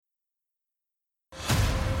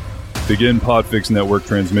Begin Podfix Network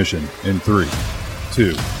transmission in 3,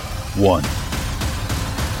 2, 1.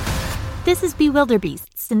 This is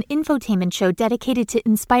Bewilderbeasts, an infotainment show dedicated to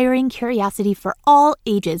inspiring curiosity for all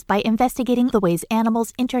ages by investigating the ways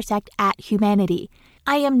animals intersect at humanity.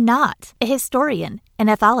 I am not a historian, an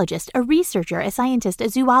ethologist, a researcher, a scientist, a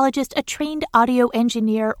zoologist, a trained audio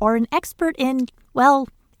engineer, or an expert in, well,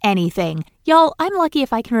 anything. Y'all, I'm lucky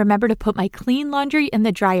if I can remember to put my clean laundry in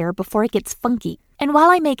the dryer before it gets funky. And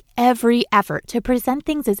while I make every effort to present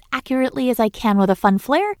things as accurately as I can with a fun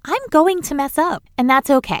flair, I'm going to mess up. And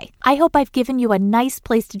that's okay. I hope I've given you a nice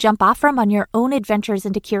place to jump off from on your own adventures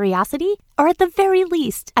into curiosity, or at the very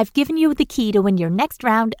least, I've given you the key to win your next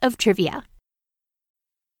round of trivia.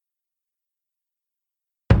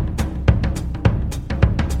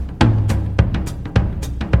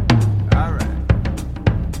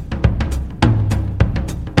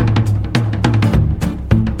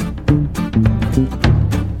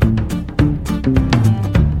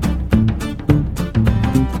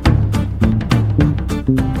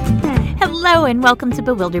 Hello and welcome to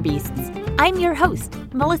Bewilderbeasts. I'm your host,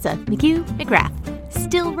 Melissa McGrath,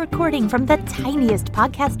 still recording from the tiniest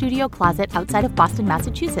podcast studio closet outside of Boston,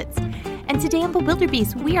 Massachusetts. And today on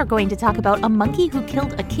Bewilderbeasts, we are going to talk about a monkey who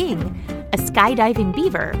killed a king, a skydiving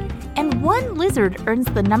beaver, and one lizard earns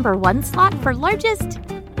the number 1 slot for largest,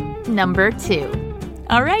 number 2.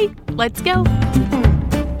 All right, let's go.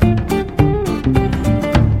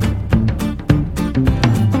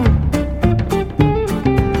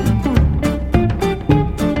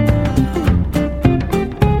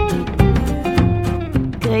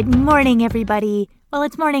 Good morning, everybody. Well,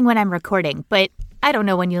 it's morning when I'm recording, but I don't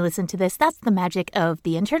know when you listen to this. That's the magic of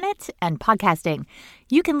the internet and podcasting.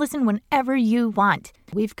 You can listen whenever you want.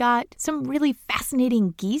 We've got some really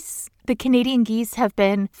fascinating geese. The Canadian geese have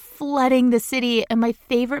been flooding the city, and my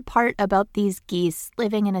favorite part about these geese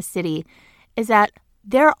living in a city is that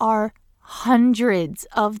there are hundreds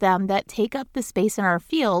of them that take up the space in our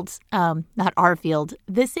fields, not our field,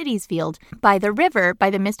 the city's field, by the river, by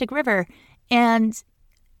the Mystic River, and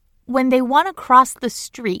when they want to cross the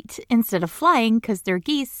street, instead of flying, because they're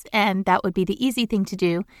geese, and that would be the easy thing to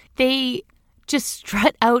do, they just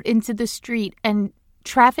strut out into the street, and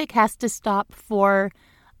traffic has to stop for,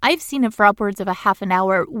 I've seen it for upwards of a half an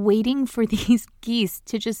hour, waiting for these geese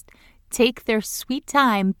to just take their sweet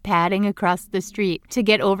time padding across the street to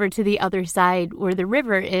get over to the other side where the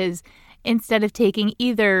river is, instead of taking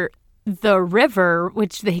either the river,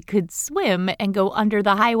 which they could swim and go under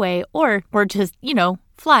the highway, or just,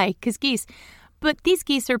 fly, because geese. But these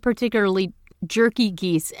geese are particularly jerky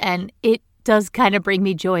geese, and it does kind of bring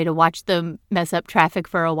me joy to watch them mess up traffic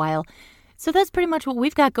for a while. So that's pretty much what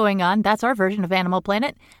we've got going on. That's our version of Animal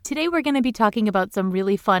Planet. Today we're going to be talking about some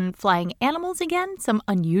really fun flying animals again, some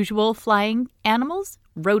unusual flying animals,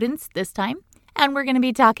 rodents this time. And we're going to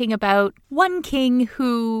be talking about one king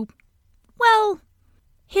who, well,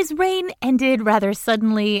 his reign ended rather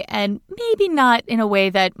suddenly, and maybe not in a way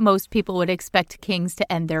that most people would expect kings to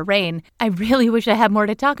end their reign. I really wish I had more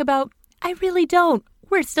to talk about. I really don't.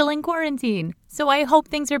 We're still in quarantine. So I hope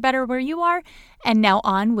things are better where you are. And now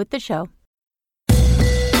on with the show.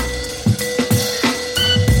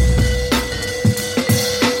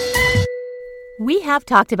 We have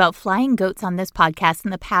talked about flying goats on this podcast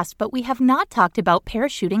in the past, but we have not talked about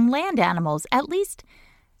parachuting land animals, at least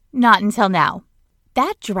not until now.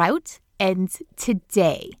 That drought ends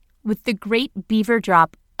today with the Great Beaver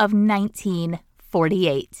Drop of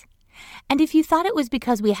 1948. And if you thought it was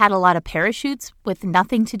because we had a lot of parachutes with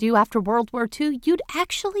nothing to do after World War II, you'd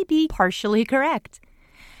actually be partially correct.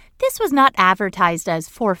 This was not advertised as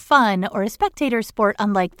for fun or a spectator sport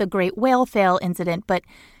unlike the Great Whale Fail incident, but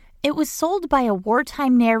it was sold by a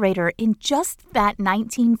wartime narrator in just that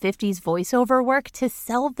 1950s voiceover work to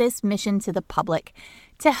sell this mission to the public,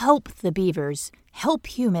 to help the beavers, help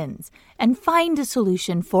humans, and find a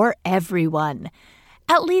solution for everyone.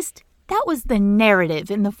 At least, that was the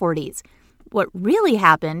narrative in the 40s. What really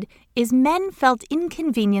happened is men felt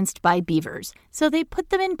inconvenienced by beavers, so they put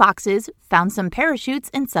them in boxes, found some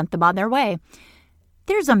parachutes, and sent them on their way.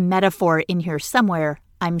 There's a metaphor in here somewhere,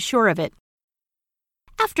 I'm sure of it.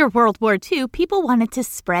 After World War II, people wanted to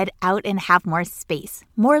spread out and have more space,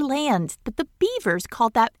 more land, but the beavers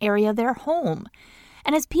called that area their home.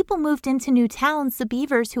 And as people moved into new towns, the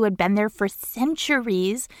beavers who had been there for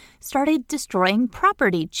centuries started destroying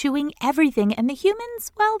property, chewing everything, and the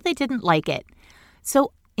humans, well, they didn't like it.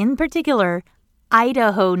 So, in particular,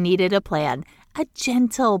 Idaho needed a plan, a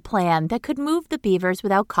gentle plan that could move the beavers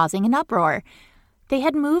without causing an uproar. They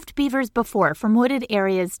had moved beavers before from wooded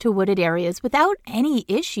areas to wooded areas without any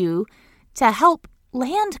issue to help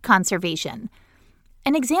land conservation.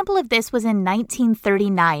 An example of this was in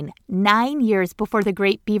 1939, 9 years before the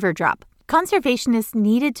Great Beaver Drop. Conservationists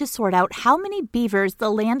needed to sort out how many beavers the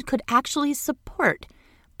land could actually support.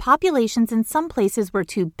 Populations in some places were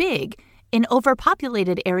too big. In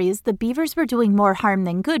overpopulated areas, the beavers were doing more harm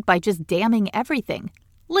than good by just damming everything.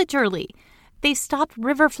 Literally. They stopped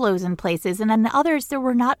river flows in places, and in others there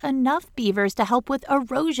were not enough beavers to help with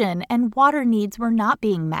erosion, and water needs were not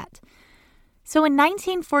being met. So in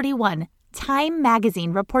 1941, Time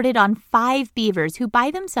magazine reported on 5 beavers who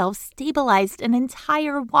by themselves stabilized an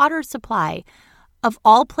entire water supply, of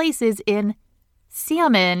all places in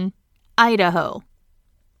Salmon, Idaho.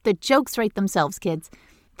 The jokes write themselves, kids.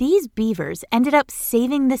 These beavers ended up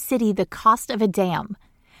saving the city the cost of a dam.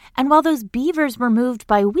 And while those beavers were moved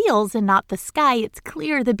by wheels and not the sky, it's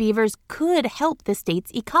clear the beavers could help the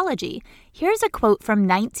state's ecology. Here's a quote from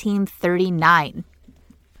 1939.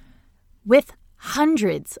 With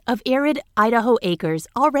hundreds of arid Idaho acres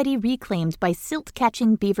already reclaimed by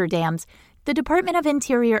silt-catching beaver dams, the Department of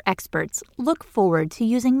Interior experts look forward to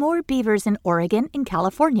using more beavers in Oregon and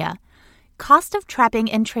California. Cost of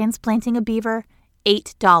trapping and transplanting a beaver,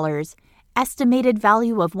 $8. Estimated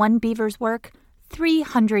value of one beaver's work,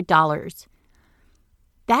 $300.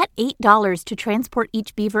 That $8 to transport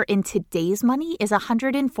each beaver in today's money is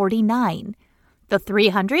 $149. The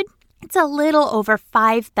 $300? It's a little over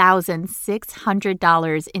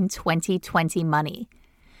 $5,600 in 2020 money.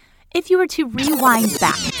 If you were to rewind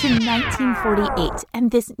back to 1948 and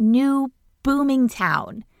this new booming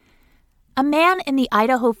town, a man in the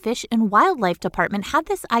Idaho Fish and Wildlife Department had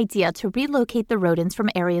this idea to relocate the rodents from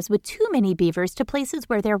areas with too many beavers to places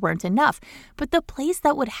where there weren't enough. But the place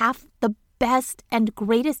that would have the best and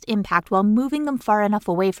greatest impact while moving them far enough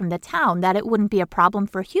away from the town that it wouldn't be a problem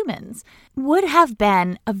for humans would have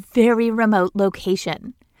been a very remote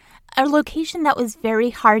location. A location that was very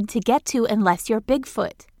hard to get to unless you're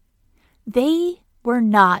Bigfoot. They were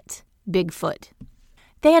not Bigfoot.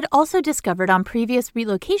 They had also discovered on previous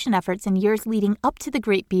relocation efforts in years leading up to the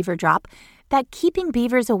Great Beaver Drop that keeping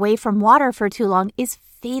beavers away from water for too long is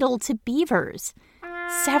fatal to beavers.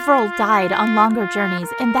 Several died on longer journeys,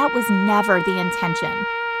 and that was never the intention.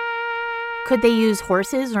 Could they use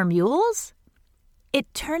horses or mules?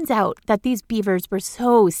 It turns out that these beavers were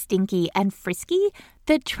so stinky and frisky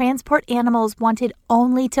that transport animals wanted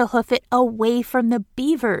only to hoof it away from the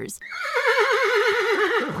beavers.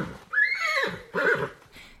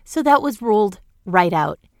 So that was ruled right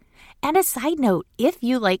out. And a side note, if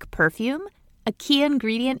you like perfume, a key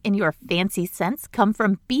ingredient in your fancy scents come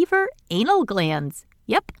from beaver anal glands.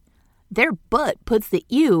 Yep. Their butt puts the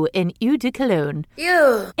eau in eau de cologne.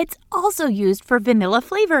 Ew. It's also used for vanilla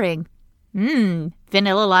flavoring.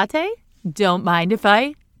 Vanilla latte? Don't mind if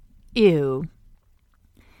I... Ew.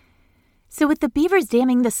 So with the beavers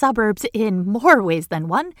damming the suburbs in more ways than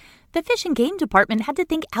one, the Fish and Game Department had to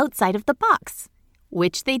think outside of the box.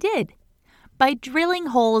 Which they did. By drilling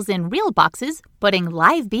holes in real boxes, putting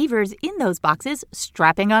live beavers in those boxes,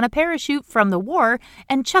 strapping on a parachute from the war,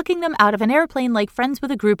 and chucking them out of an airplane like friends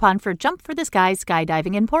with a Groupon for Jump for the Sky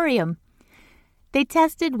skydiving emporium. They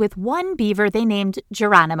tested with one beaver they named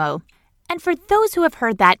Geronimo. And for those who have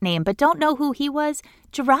heard that name but don't know who he was,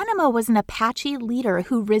 Geronimo was an Apache leader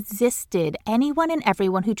who resisted anyone and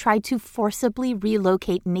everyone who tried to forcibly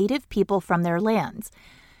relocate native people from their lands.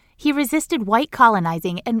 He resisted white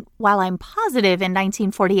colonizing, and while I'm positive in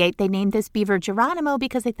 1948 they named this beaver Geronimo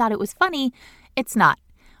because they thought it was funny, it's not.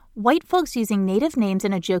 White folks using native names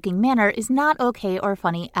in a joking manner is not okay or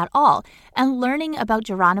funny at all. And learning about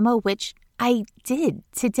Geronimo, which I did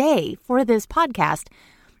today for this podcast,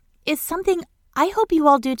 is something I hope you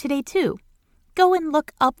all do today too. Go and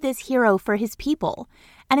look up this hero for his people.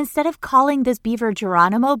 And instead of calling this beaver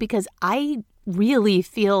Geronimo because I really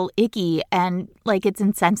feel icky and like it's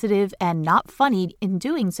insensitive and not funny in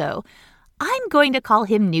doing so, I'm going to call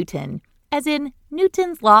him Newton, as in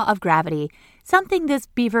Newton's law of gravity, something this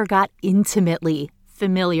beaver got intimately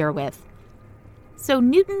familiar with. So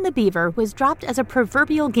Newton the beaver was dropped as a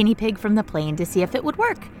proverbial guinea pig from the plane to see if it would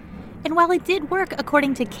work. And while it did work,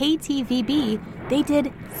 according to KTVB, they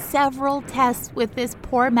did several tests with this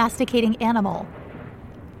poor masticating animal.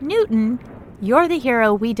 Newton, you're the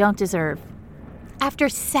hero we don't deserve. After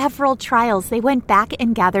several trials, they went back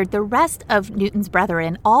and gathered the rest of Newton's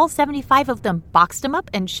brethren, all 75 of them, boxed him up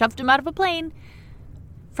and shoved him out of a plane.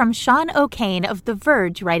 From Sean O'Kane of The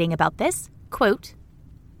Verge writing about this, quote,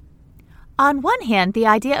 "On one hand, the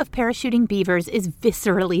idea of parachuting beavers is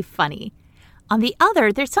viscerally funny. On the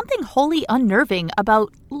other, there's something wholly unnerving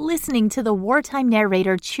about listening to the wartime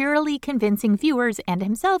narrator cheerily convincing viewers and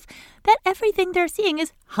himself that everything they're seeing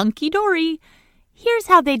is hunky-dory. Here's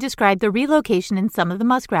how they describe the relocation in some of the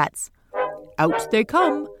muskrats. Out they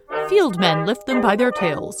come. Field men lift them by their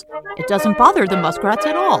tails. It doesn't bother the muskrats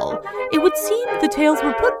at all. It would seem the tails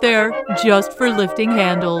were put there just for lifting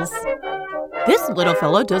handles. This little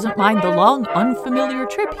fellow doesn't mind the long, unfamiliar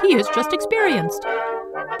trip he has just experienced.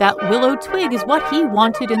 That willow twig is what he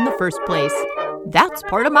wanted in the first place. That's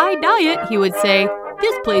part of my diet, he would say.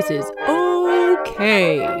 This place is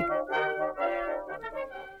okay.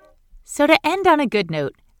 So to end on a good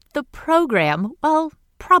note, the program,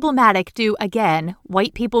 problematic due, again,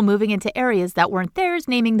 white people moving into areas that weren't theirs,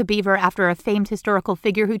 naming the beaver after a famed historical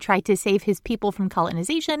figure who tried to save his people from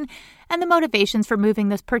colonization, and the motivations for moving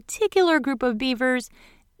this particular group of beavers,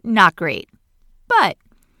 not great. But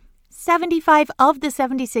 75 of the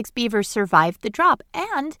 76 beavers survived the drop,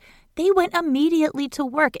 and they went immediately to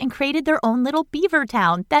work and created their own little beaver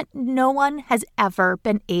town that no one has ever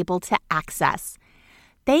been able to access.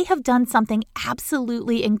 They have done something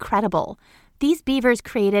absolutely incredible. These beavers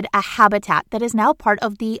created a habitat that is now part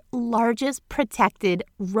of the largest protected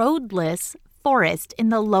roadless forest in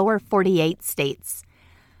the lower 48 states.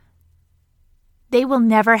 They will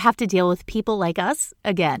never have to deal with people like us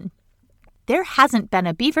again. There hasn't been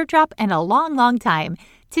a beaver drop in a long, long time.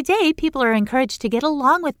 Today, people are encouraged to get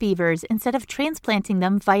along with beavers instead of transplanting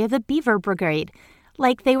them via the Beaver Brigade,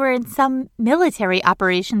 like they were in some military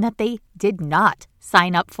operation that they did not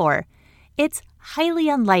sign up for. It's highly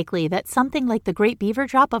unlikely that something like the Great Beaver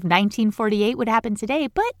Drop of 1948 would happen today,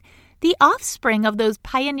 but the offspring of those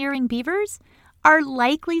pioneering beavers are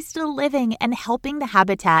likely still living and helping the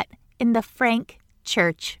habitat in the Frank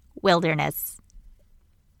Church Wilderness.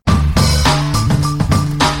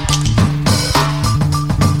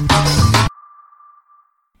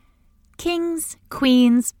 Kings,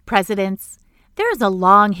 queens, presidents. There is a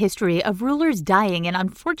long history of rulers dying in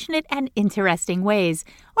unfortunate and interesting ways,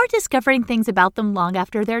 or discovering things about them long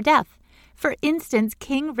after their death. For instance,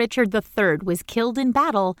 King Richard III was killed in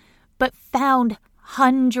battle, but found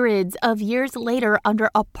hundreds of years later under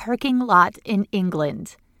a parking lot in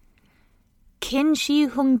England. Qin Shi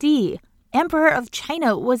Huangdi, Emperor of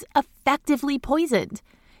China, was effectively poisoned.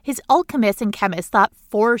 His alchemists and chemists thought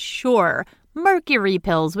for sure mercury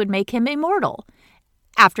pills would make him immortal.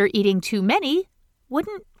 After eating too many,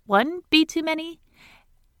 wouldn't one be too many?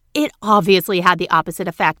 It obviously had the opposite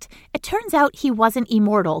effect. It turns out he wasn't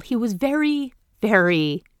immortal. He was very,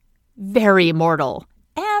 very, very mortal.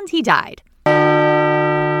 And he died.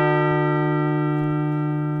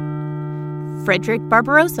 Frederick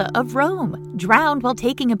Barbarossa of Rome drowned while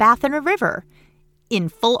taking a bath in a river, in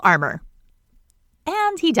full armor.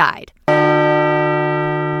 And he died.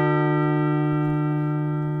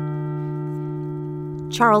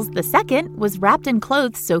 Charles II was wrapped in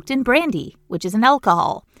clothes soaked in brandy, which is an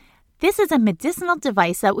alcohol. This is a medicinal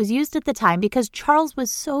device that was used at the time because Charles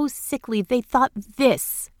was so sickly they thought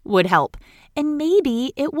this would help. And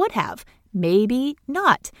maybe it would have, maybe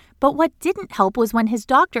not. But what didn't help was when his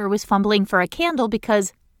doctor was fumbling for a candle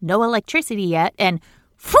because no electricity yet, and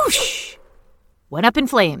whoosh, went up in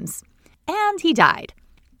flames. And he died.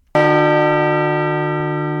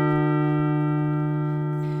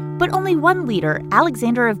 But only one leader,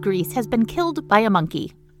 Alexander of Greece, has been killed by a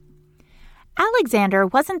monkey. Alexander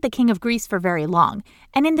wasn't the king of Greece for very long,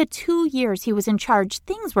 and in the 2 years he was in charge,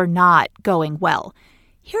 things were not going well.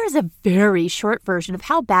 Here is a very short version of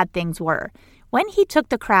how bad things were. When he took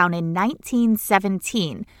the crown in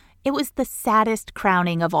 1917, it was the saddest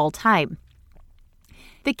crowning of all time.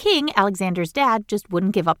 The king, Alexander's dad, just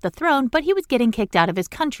wouldn't give up the throne, but he was getting kicked out of his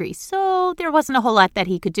country, so there wasn't a whole lot that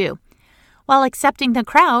he could do. While accepting the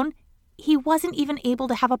crown, he wasn't even able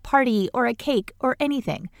to have a party or a cake or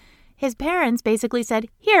anything. His parents basically said,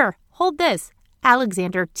 "Here, hold this."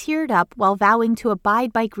 Alexander teared up while vowing to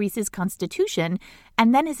abide by Greece's constitution,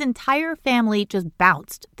 and then his entire family just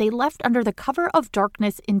bounced. They left under the cover of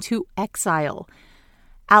darkness into exile.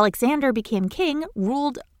 Alexander became king,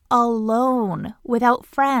 ruled alone, without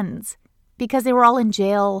friends, because they were all in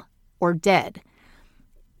jail or dead.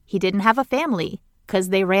 He didn't have a family, because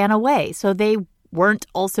they ran away, so they weren't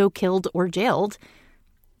also killed or jailed.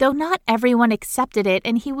 Though not everyone accepted it,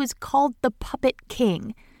 and he was called the Puppet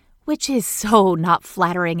King, which is so not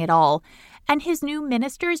flattering at all. And his new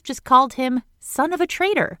ministers just called him son of a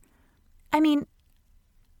traitor. I mean,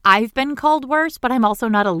 I've been called worse, but I'm also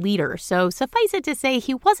not a leader, so suffice it to say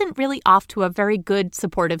he wasn't really off to a very good,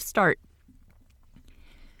 supportive start.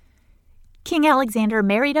 King Alexander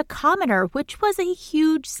married a commoner, which was a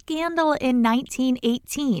huge scandal in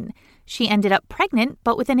 1918. She ended up pregnant,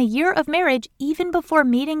 but within a year of marriage, even before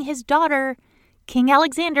meeting his daughter, King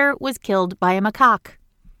Alexander was killed by a macaque.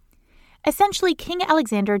 Essentially, King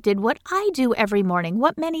Alexander did what I do every morning,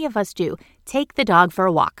 what many of us do, take the dog for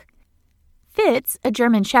a walk. Fitz, a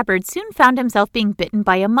German shepherd, soon found himself being bitten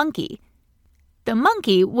by a monkey. The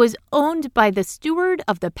monkey was owned by the steward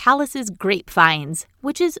of the palace's grapevines,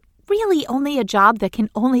 which is really only a job that can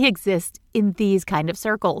only exist in these kind of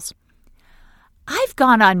circles. I've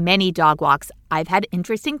gone on many dog walks. I've had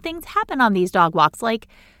interesting things happen on these dog walks, like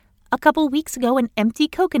a couple weeks ago, an empty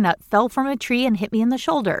coconut fell from a tree and hit me in the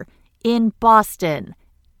shoulder. In Boston.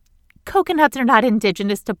 Coconuts are not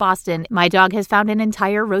indigenous to Boston. My dog has found an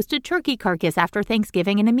entire roasted turkey carcass after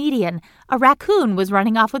Thanksgiving in a median. A raccoon was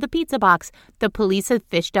running off with a pizza box. The police have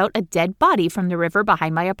fished out a dead body from the river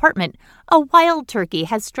behind my apartment. A wild turkey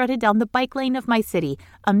has strutted down the bike lane of my city.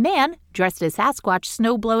 A man, dressed as Sasquatch,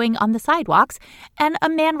 snow-blowing on the sidewalks. And a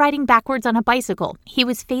man riding backwards on a bicycle. He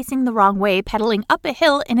was facing the wrong way, pedaling up a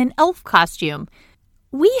hill in an elf costume.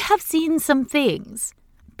 We have seen some things.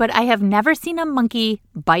 But I have never seen a monkey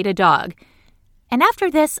bite a dog. And after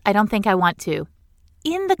this, I don't think I want to.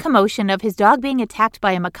 In the commotion of his dog being attacked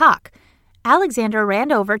by a macaque, Alexander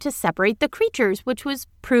ran over to separate the creatures, which was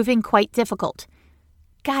proving quite difficult.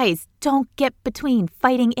 Guys, don't get between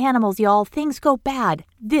fighting animals, y'all. Things go bad.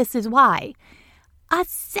 This is why. A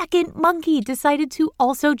second monkey decided to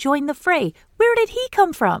also join the fray. Where did he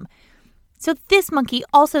come from? So this monkey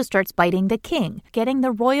also starts biting the king, getting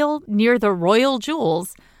near the royal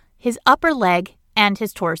jewels, his upper leg, and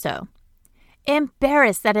his torso.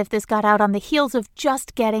 Embarrassed that if this got out on the heels of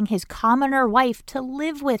just getting his commoner wife to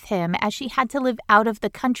live with him as she had to live out of the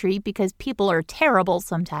country because people are terrible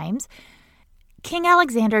sometimes, King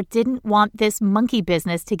Alexander didn't want this monkey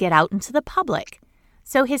business to get out into the public.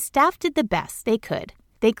 So his staff did the best they could.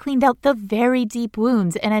 They cleaned out the very deep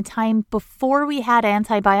wounds in a time before we had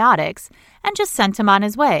antibiotics and just sent him on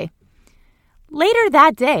his way. Later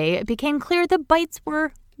that day, it became clear the bites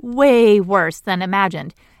were way worse than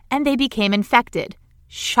imagined, and they became infected.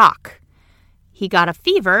 Shock. He got a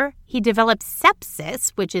fever, he developed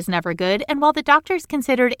sepsis, which is never good, and while the doctors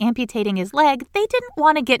considered amputating his leg, they didn't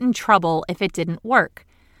want to get in trouble if it didn't work.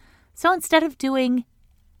 So instead of doing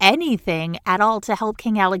anything at all to help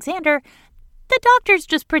King Alexander, the doctors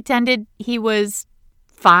just pretended he was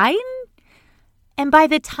fine. And by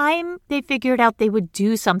the time they figured out they would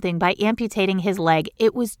do something by amputating his leg,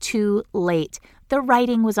 it was too late. The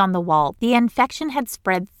writing was on the wall. The infection had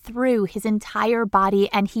spread through his entire body,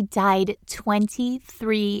 and he died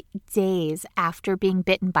 23 days after being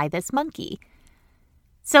bitten by this monkey.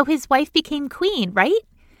 So his wife became queen, right?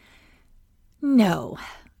 No.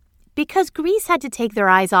 Because Greece had to take their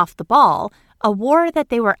eyes off the ball, a war that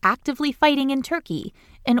they were actively fighting in Turkey.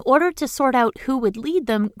 In order to sort out who would lead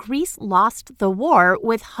them, Greece lost the war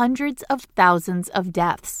with hundreds of thousands of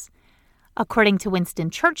deaths. According to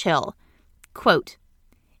Winston Churchill, quote,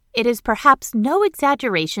 "It is perhaps no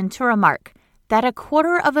exaggeration to remark that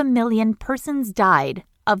 250,000 persons died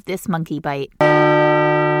of this monkey bite."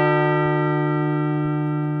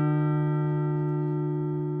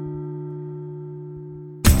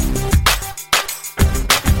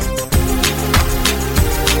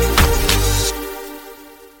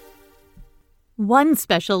 One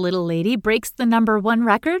special little lady breaks the number 1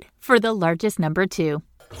 record for the largest number 2.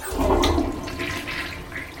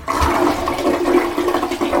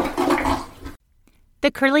 The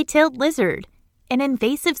curly-tailed lizard, an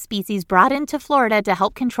invasive species brought into Florida to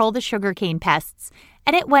help control the sugarcane pests,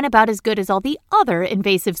 and it went about as good as all the other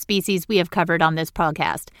invasive species we have covered on this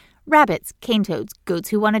podcast. Rabbits, cane toads, goats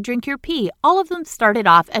who want to drink your pee, all of them started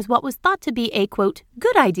off as what was thought to be a, quote,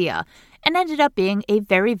 good idea, and ended up being a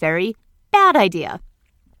very, very bad idea.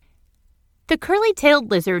 The curly-tailed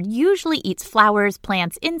lizard usually eats flowers,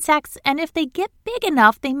 plants, insects, and if they get big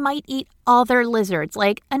enough, they might eat other lizards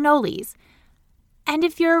like anoles. And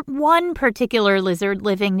if you're one particular lizard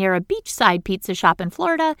living near a beachside pizza shop in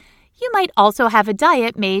Florida, you might also have a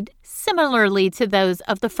diet made similarly to those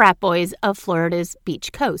of the frat boys of Florida's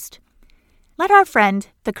beach coast. Let our friend,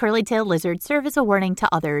 the curly-tailed lizard, serve as a warning to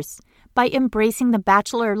others. By embracing the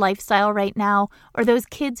bachelor lifestyle right now, or those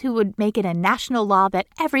kids who would make it a national law that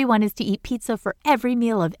everyone is to eat pizza for every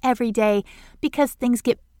meal of every day because things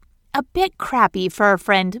get a bit crappy for our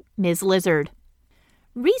friend, Ms. Lizard.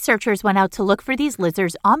 Researchers went out to look for these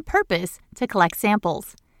lizards on purpose to collect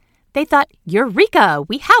samples. They thought, Eureka,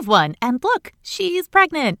 we have one, and look, she's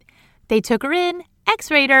pregnant. They took her in,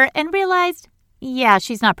 x-rayed her, and realized, yeah,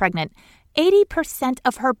 she's not pregnant. 80%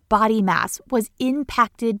 of her body mass was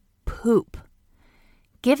impacted poop,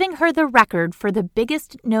 giving her the record for the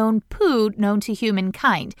biggest known poo known to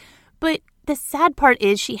humankind. But the sad part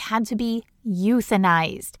is she had to be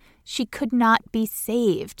euthanized. She could not be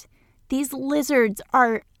saved. These lizards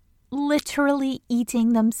are literally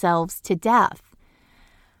eating themselves to death.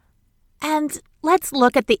 And let's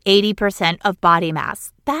look at the 80% of body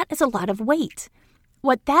mass. That is a lot of weight.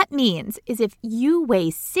 What that means is if you weigh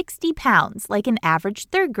 60 pounds like an average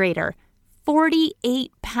third grader,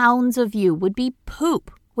 48 pounds of you would be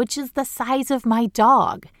poop, which is the size of my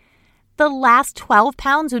dog. The last 12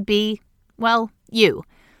 pounds would be, well, you.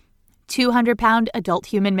 200-pound adult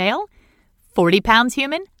human male, 40 pounds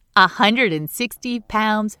human, 160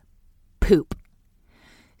 pounds poop.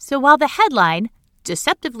 So while the headline,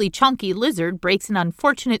 "Deceptively Chunky Lizard Breaks an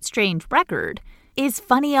Unfortunate Strange Record," is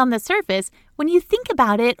funny on the surface, when you think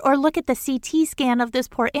about it or look at the CT scan of this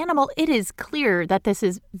poor animal, it is clear that this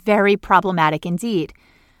is very problematic indeed.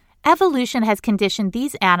 Evolution has conditioned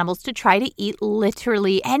these animals to try to eat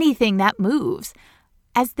literally anything that moves,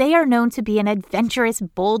 as they are known to be an adventurous,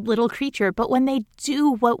 bold little creature. But when they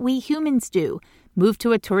do what we humans do, move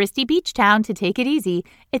to a touristy beach town to take it easy,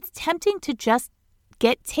 it's tempting to just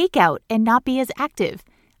get takeout and not be as active.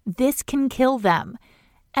 This can kill them.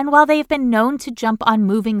 And while they have been known to jump on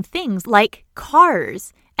moving things like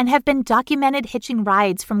cars and have been documented hitching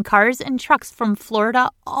rides from cars and trucks from Florida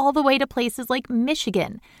all the way to places like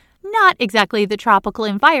Michigan, not exactly the tropical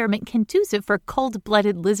environment conducive for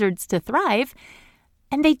cold-blooded lizards to thrive,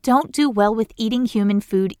 and they don't do well with eating human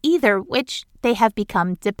food either, which they have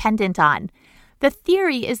become dependent on. The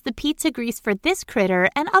theory is the pizza grease for this critter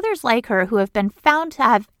and others like her who have been found to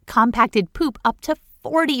have compacted poop up to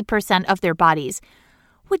 40% of their bodies,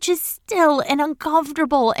 which is still an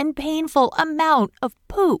uncomfortable and painful amount of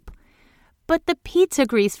poop. But the pizza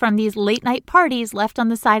grease from these late-night parties left on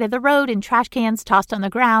the side of the road in trash cans tossed on the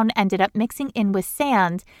ground ended up mixing in with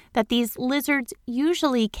sand that these lizards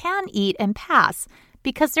usually can eat and pass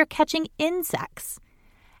because they're catching insects.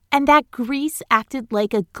 And that grease acted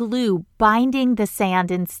like a glue, binding the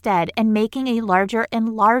sand instead and making a larger and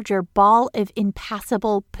larger ball of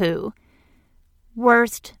impassable poo.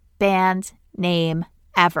 Worst band name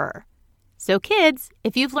ever. So kids,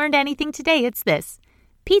 if you've learned anything today, it's this.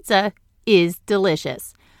 Pizza is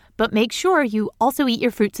delicious, but make sure you also eat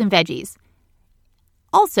your fruits and veggies.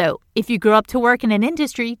 Also, if you grew up to work in an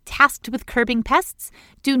industry tasked with curbing pests,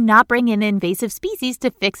 do not bring in invasive species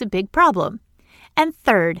to fix a big problem. And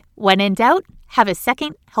third, when in doubt, have a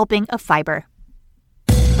second helping of fiber.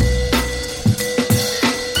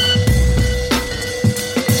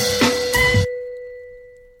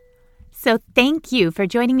 So thank you for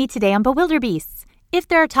joining me today on Bewilderbeasts. If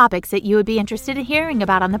there are topics that you would be interested in hearing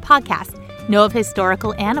about on the podcast, know of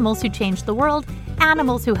historical animals who changed the world,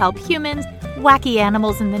 animals who help humans, wacky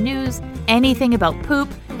animals in the news, anything about poop,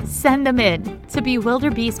 send them in to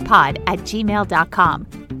bewilderbeastpod@gmail.com.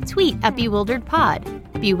 Tweet at BewilderedPod,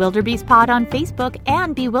 BewilderBeastPod on Facebook,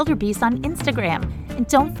 and BewilderBeast on Instagram. And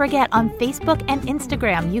don't forget, on Facebook and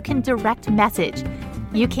Instagram, you can direct message.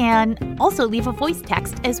 You can also leave a voice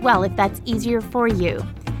text as well if that's easier for you.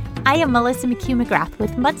 I am Melissa McHugh-McGrath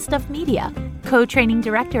with Mutt Stuff Media, co-training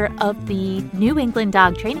director of the New England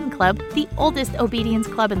Dog Training Club, the oldest obedience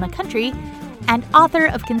club in the country, and author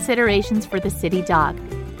of Considerations for the City Dog.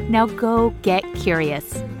 Now go get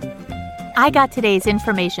curious. I got today's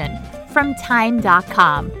information from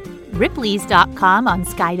Time.com, Ripley's.com on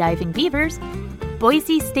skydiving beavers,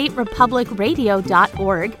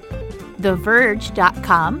 BoiseStateRepublicRadio.org,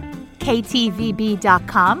 TheVerge.com,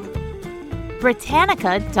 KTVB.com,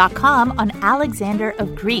 Britannica.com on Alexander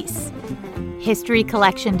of Greece,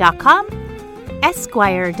 HistoryCollection.com,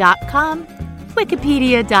 Esquire.com,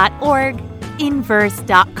 Wikipedia.org,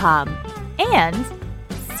 Inverse.com, and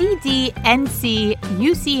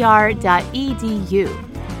CDNCUCR.edu,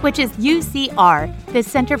 which is UCR, the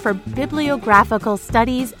Center for Bibliographical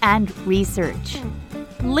Studies and Research.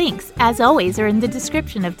 Links, as always, are in the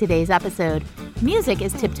description of today's episode. Music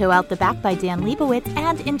is Tiptoe Out the Back by Dan Leibowitz,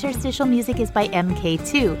 and interstitial music is by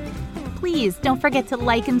MK2. Please don't forget to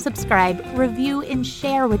like and subscribe, review, and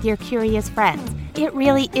share with your curious friends. It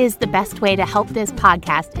really is the best way to help this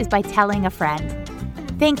podcast is by telling a friend.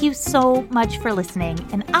 Thank you so much for listening,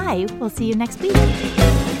 and I will see you next week.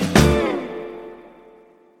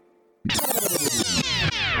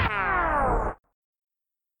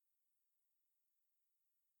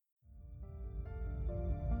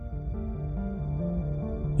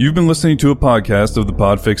 You've been listening to a podcast of the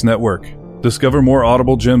Podfix Network. Discover more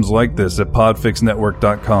audible gems like this at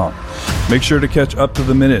podfixnetwork.com. Make sure to catch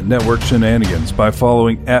up-to-the-minute network shenanigans by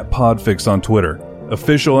following @Podfix on Twitter,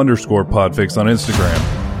 official_Podfix on Instagram,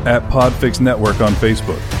 @Podfix Network on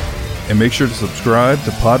Facebook. And make sure to subscribe to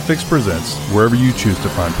Podfix Presents wherever you choose to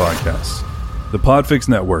find podcasts. The Podfix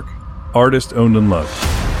Network, artist owned and loved.